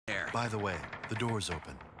By the way, the door's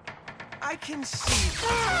open. I can see.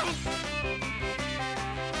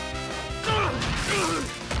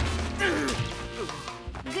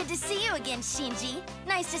 Good to see you again, Shinji.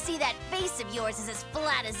 Nice to see that face of yours is as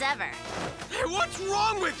flat as ever. Hey, what's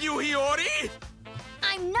wrong with you, Hiyori?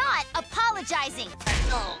 I'm not apologizing.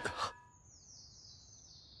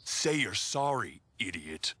 Say you're sorry,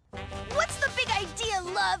 idiot. What's the big idea,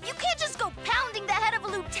 love? You can't just go pounding the head of a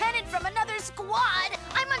lieutenant from another squad.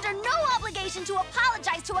 I'm under no obligation to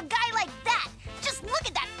apologize to a guy like that. Just look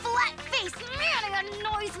at that flat face. Man, it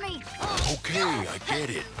annoys me. Okay, I get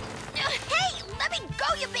it. Hey, let me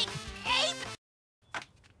go, you big ape!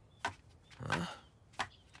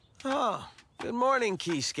 Oh, good morning,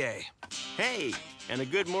 Kisuke. Hey, and a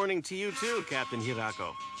good morning to you too, Captain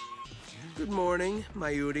Hirako. Good morning,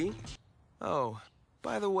 Mayuri. Oh,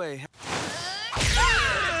 by the way...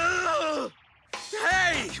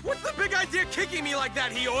 Hey! What's the big idea kicking me like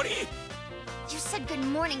that, Hiyori? You said good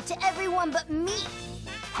morning to everyone but me.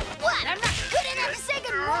 What? I'm not good enough to say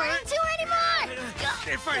good morning to anymore?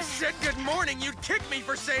 If I said good morning, you'd kick me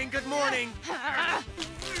for saying good morning.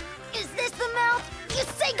 Is this the mouth you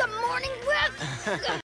say good morning with?